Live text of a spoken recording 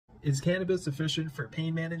Is cannabis efficient for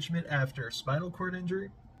pain management after spinal cord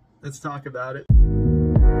injury? Let's talk about it.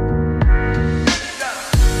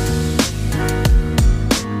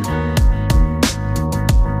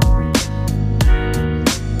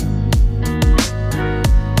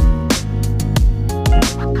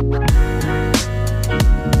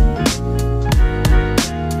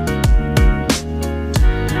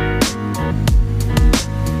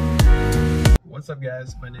 What's up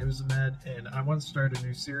guys, my name is Ahmed and I want to start a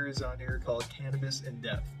new series on here called Cannabis in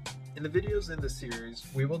Depth. In the videos in this series,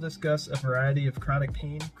 we will discuss a variety of chronic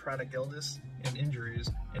pain, chronic illness, and injuries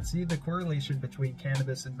and see the correlation between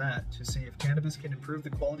cannabis and that to see if cannabis can improve the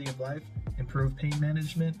quality of life, improve pain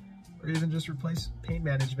management, or even just replace pain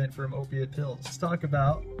management from opiate pills. Let's talk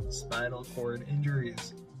about spinal cord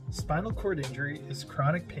injuries. Spinal cord injury is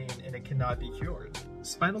chronic pain and it cannot be cured.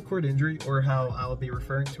 Spinal cord injury, or how I'll be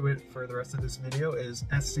referring to it for the rest of this video, is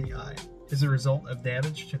SCI, is a result of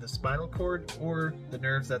damage to the spinal cord or the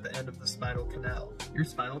nerves at the end of the spinal canal. Your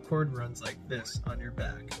spinal cord runs like this on your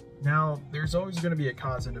back. Now, there's always going to be a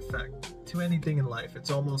cause and effect to anything in life. It's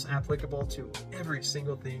almost applicable to every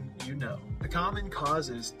single thing you know. The common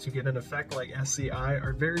causes to get an effect like SCI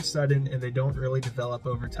are very sudden and they don't really develop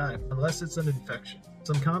over time, unless it's an infection.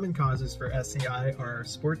 Some common causes for SCI are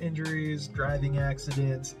sport injuries, driving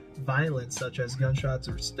accidents, violence such as gunshots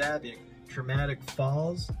or stabbing, traumatic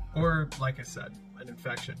falls, or, like I said, an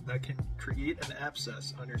infection that can create an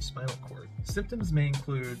abscess on your spinal cord. Symptoms may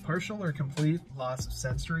include partial or complete loss of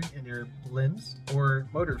sensory in your limbs or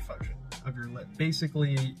motor function of your limb.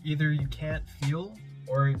 Basically, either you can't feel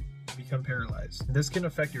or you become paralyzed. This can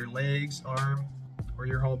affect your legs, arm, or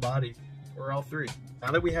your whole body, or all three. Now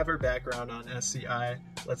that we have our background on SCI,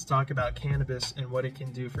 let's talk about cannabis and what it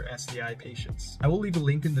can do for SCI patients. I will leave a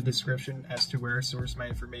link in the description as to where I source my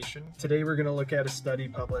information. Today we're going to look at a study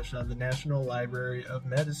published on the National Library of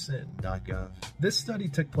Medicine.gov. This study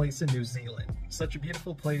took place in New Zealand. Such a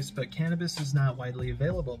beautiful place, but cannabis is not widely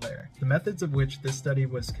available there. The methods of which this study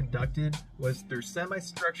was conducted was through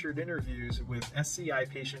semi-structured interviews with SCI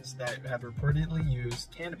patients that have reportedly used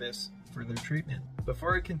cannabis for their treatment.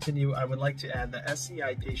 Before I continue, I would like to add that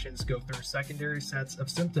SCI patients go through secondary sets of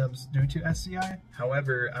symptoms due to SCI.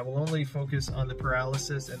 However, I will only focus on the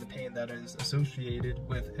paralysis and the pain that is associated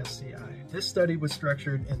with SCI. This study was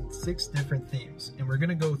structured in 6 different themes, and we're going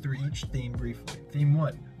to go through each theme briefly. Theme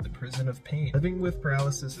 1, the prison of pain. Living with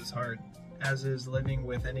paralysis is hard, as is living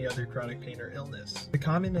with any other chronic pain or illness. The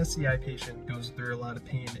common SCI patient goes through a lot of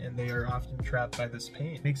pain and they are often trapped by this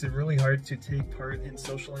pain. It makes it really hard to take part in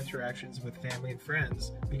social interactions with family and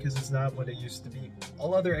friends because it's not what it used to be.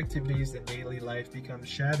 All other activities in daily life become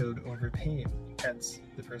shadowed over pain, hence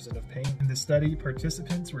the prison of pain. In the study,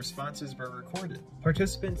 participants' responses were recorded.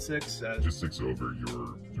 Participant 6 says, "It just takes over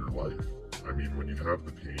your life. I mean, when you have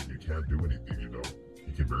the pain, you can't do anything, you know.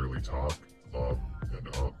 You can barely talk,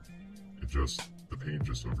 the pain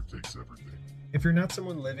just overtakes everything." If you're not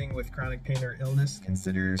someone living with chronic pain or illness,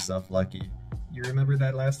 consider yourself lucky. You remember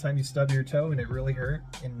that last time you stubbed your toe and it really hurt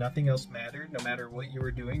and nothing else mattered, no matter what you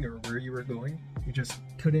were doing or where you were going? You just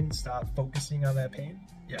couldn't stop focusing on that pain?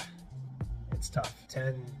 Yeah, it's tough.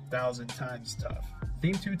 10,000 times tough.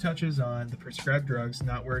 Theme 2 touches on the prescribed drugs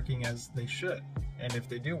not working as they should. And if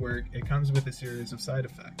they do work, it comes with a series of side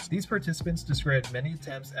effects. These participants described many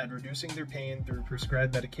attempts at reducing their pain through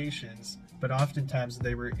prescribed medications, but oftentimes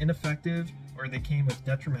they were ineffective or they came with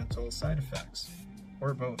detrimental side effects,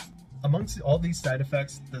 or both. Amongst all these side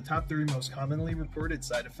effects, the top 3 most commonly reported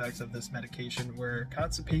side effects of this medication were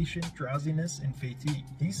constipation, drowsiness, and fatigue.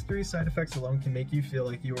 These 3 side effects alone can make you feel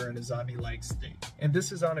like you are in a zombie-like state. And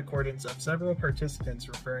this is on accordance of several participants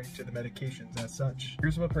referring to the medications as such.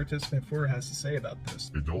 Here's what participant 4 has to say about this.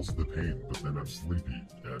 "It dulls the pain, but then I'm sleepy,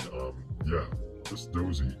 and yeah, just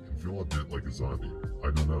dozy and feel a bit like a zombie. I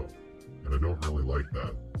don't know, and I don't really like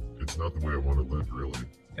that. It's not the way I want to live, really."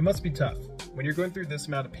 It must be tough. When you're going through this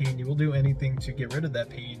amount of pain, you will do anything to get rid of that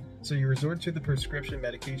pain, so you resort to the prescription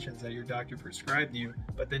medications that your doctor prescribed you,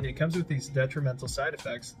 but then it comes with these detrimental side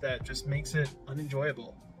effects that just makes it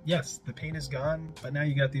unenjoyable. Yes, the pain is gone, but now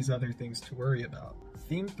you got these other things to worry about.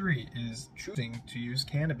 Theme 3 is choosing to use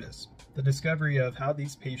cannabis. The discovery of how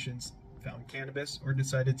these patients found cannabis or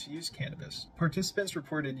decided to use cannabis. Participants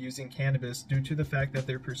reported using cannabis due to the fact that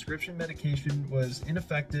their prescription medication was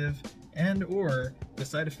ineffective and or the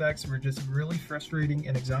side effects were just really frustrating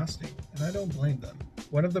and exhausting, and I don't blame them.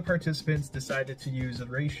 One of the participants decided to use a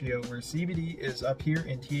ratio where CBD is up here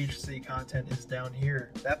and THC content is down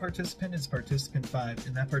here. That participant is participant 5,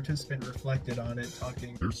 and that participant reflected on it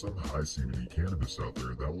talking, "There's some high CBD cannabis out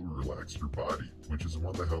there that will relax your body, which is the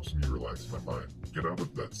one that helps me relax my mind, get out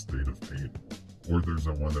of that state of pain. Or there's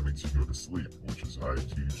that one that makes you go to sleep, which is high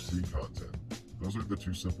THC content. Those are the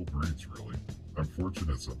two simple breeds, really. I'm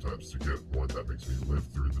fortunate sometimes to get one that makes me live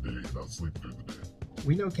through the day and not sleep through the day.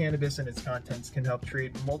 We know cannabis and its contents can help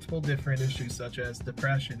treat multiple different issues such as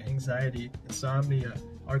depression, anxiety, insomnia,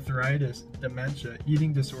 arthritis, dementia,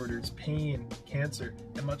 eating disorders, pain, cancer,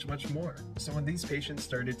 and much, much more. So when these patients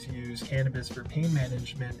started to use cannabis for pain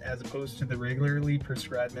management as opposed to the regularly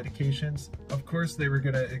prescribed medications, of course they were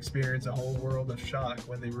going to experience a whole world of shock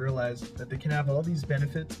when they realized that they can have all these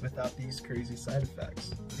benefits without these crazy side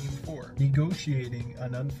effects. Theme 4. Negotiating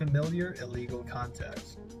an unfamiliar illegal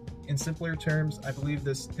context. In simpler terms, I believe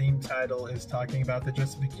this theme title is talking about the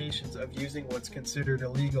justifications of using what's considered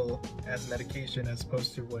illegal as medication as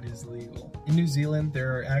opposed to what is legal. In New Zealand,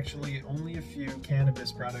 there are actually only a few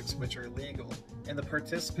cannabis products which are legal, and the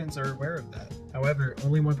participants are aware of that. However,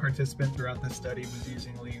 only one participant throughout the study was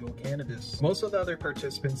using legal cannabis. Most of the other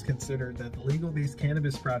participants considered that the legal-based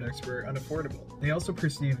cannabis products were unaffordable. They also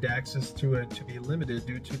perceived access to it to be limited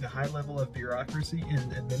due to the high level of bureaucracy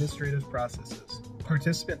and administrative processes.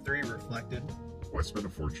 Participant 3 reflected, Why spend a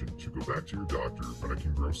fortune to go back to your doctor when I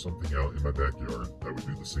can grow something out in my backyard that would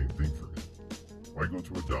do the same thing for me? Why go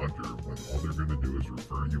to a doctor when all they're going to do is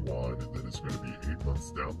refer you on and then it's going to be 8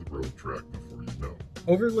 months down the road track before you know?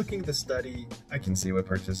 Overlooking the study, I can see what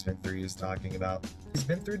participant 3 is talking about. He's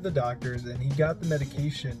been through the doctors and he got the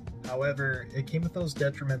medication. However, it came with those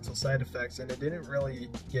detrimental side effects and it didn't really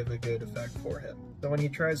give a good effect for him. So when he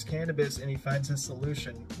tries cannabis and he finds his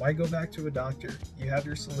solution, why go back to a doctor? You have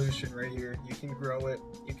your solution right here. You can grow it.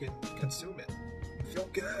 You can consume it. You feel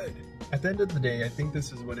good. At the end of the day, I think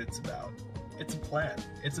this is what it's about. It's a plant,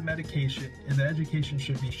 it's a medication, and the education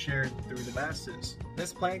should be shared through the masses.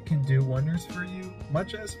 This plant can do wonders for you,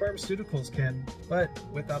 much as pharmaceuticals can, but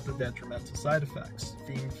without the detrimental side effects.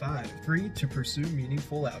 Theme 5, free to pursue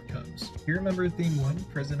meaningful outcomes. You remember Theme 1,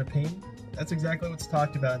 Prison of Pain? That's exactly what's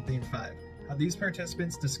talked about in Theme 5. How these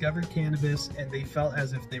participants discovered cannabis and they felt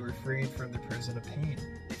as if they were freed from the prison of pain.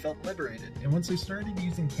 They felt liberated, and once they started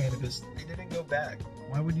using cannabis, they didn't go back.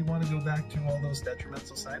 Why would you want to go back to all those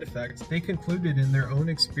detrimental side effects? They concluded in their own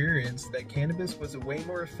experience that cannabis was a way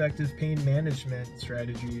more effective pain management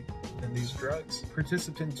strategy than these drugs.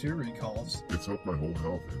 Participant 2 recalls, It's helped my whole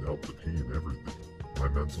health and helped the pain, everything. My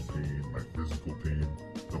mental pain, my physical pain,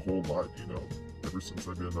 the whole lot, ever since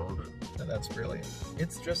I've been on it. and that's brilliant.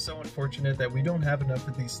 It's just so unfortunate that we don't have enough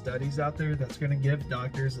of these studies out there that's going to give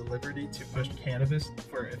doctors the liberty to push cannabis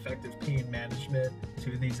for effective pain management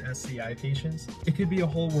to these SCI patients. It could be a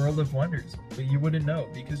whole world of wonders, but you wouldn't know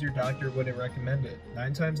because your doctor wouldn't recommend it.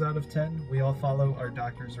 9 times out of 10, we all follow our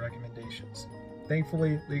doctor's recommendations.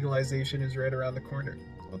 Thankfully, legalization is right around the corner.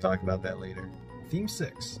 We'll talk about that later. Theme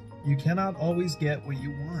 6. You cannot always get what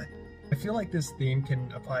you want. I feel like this theme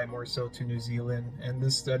can apply more so to New Zealand and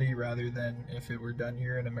this study rather than if it were done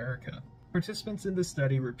here in America. Participants in this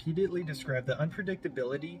study repeatedly described the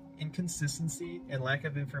unpredictability, inconsistency, and lack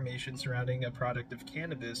of information surrounding a product of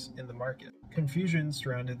cannabis in the market. Confusion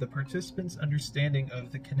surrounded the participants' understanding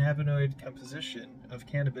of the cannabinoid composition of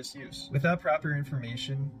cannabis use. Without proper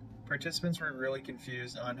information, participants were really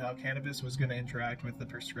confused on how cannabis was going to interact with the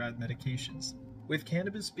prescribed medications. With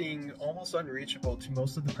cannabis being almost unreachable to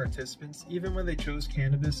most of the participants, even when they chose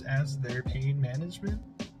cannabis as their pain management,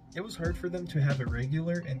 it was hard for them to have a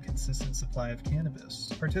regular and consistent supply of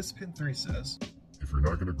cannabis. Participant 3 says, If you're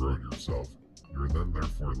not going to grow it yourself, you're then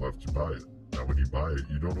therefore left to buy it. Now when you buy it,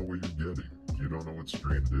 you don't know what you're getting. You don't know what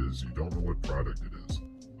strain it is. You don't know what product it is.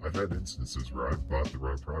 I've had instances where I've bought the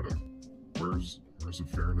wrong product. Where's the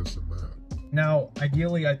fairness in that? Now,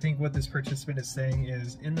 ideally, I think what this participant is saying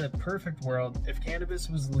is, in the perfect world, if cannabis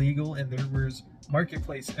was legal and there was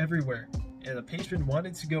marketplace everywhere, and a patient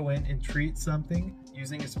wanted to go in and treat something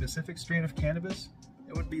using a specific strain of cannabis,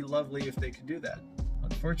 it would be lovely if they could do that.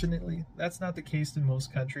 Unfortunately, that's not the case in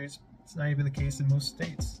most countries. It's not even the case in most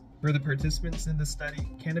states. For the participants in the study,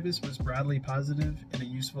 cannabis was broadly positive and a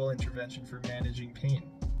useful intervention for managing pain.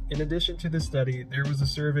 In addition to this study, there was a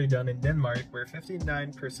survey done in Denmark where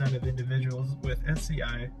 59% of individuals with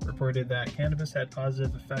SCI reported that cannabis had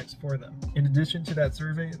positive effects for them. In addition to that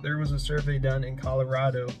survey, there was a survey done in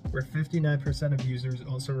Colorado where 59% of users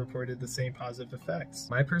also reported the same positive effects.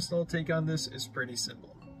 My personal take on this is pretty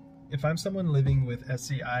simple. If I'm someone living with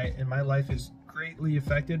SCI and my life is greatly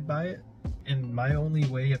affected by it, and my only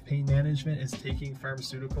way of pain management is taking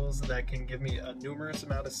pharmaceuticals that can give me a numerous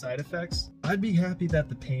amount of side effects, I'd be happy that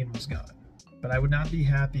the pain was gone. But I would not be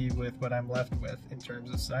happy with what I'm left with in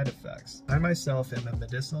terms of side effects. I myself am a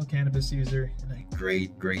medicinal cannabis user and a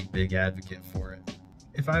great big advocate for it.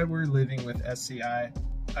 If I were living with SCI,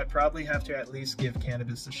 I'd probably have to at least give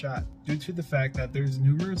cannabis a shot, due to the fact that there's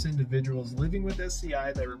numerous individuals living with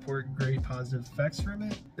SCI that report great positive effects from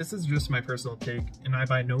it. This is just my personal take, and I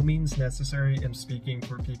by no means necessarily am speaking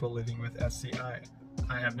for people living with SCI.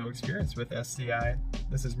 I have no experience with SCI.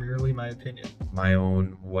 This is merely my opinion. My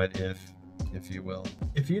own what if you will.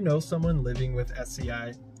 If you know someone living with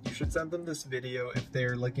SCI, you should send them this video if they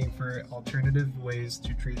are looking for alternative ways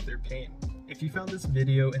to treat their pain. If you found this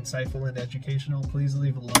video insightful and educational, please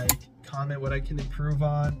leave a like, comment what I can improve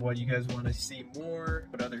on, what you guys want to see more,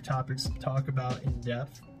 what other topics to talk about in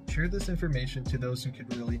depth. Share this information to those who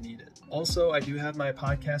could really need it. Also, I do have my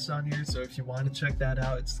podcast on here, so if you want to check that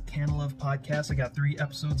out, it's Cannabis Podcast. I got 3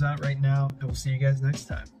 episodes out right now. I will see you guys next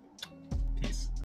time.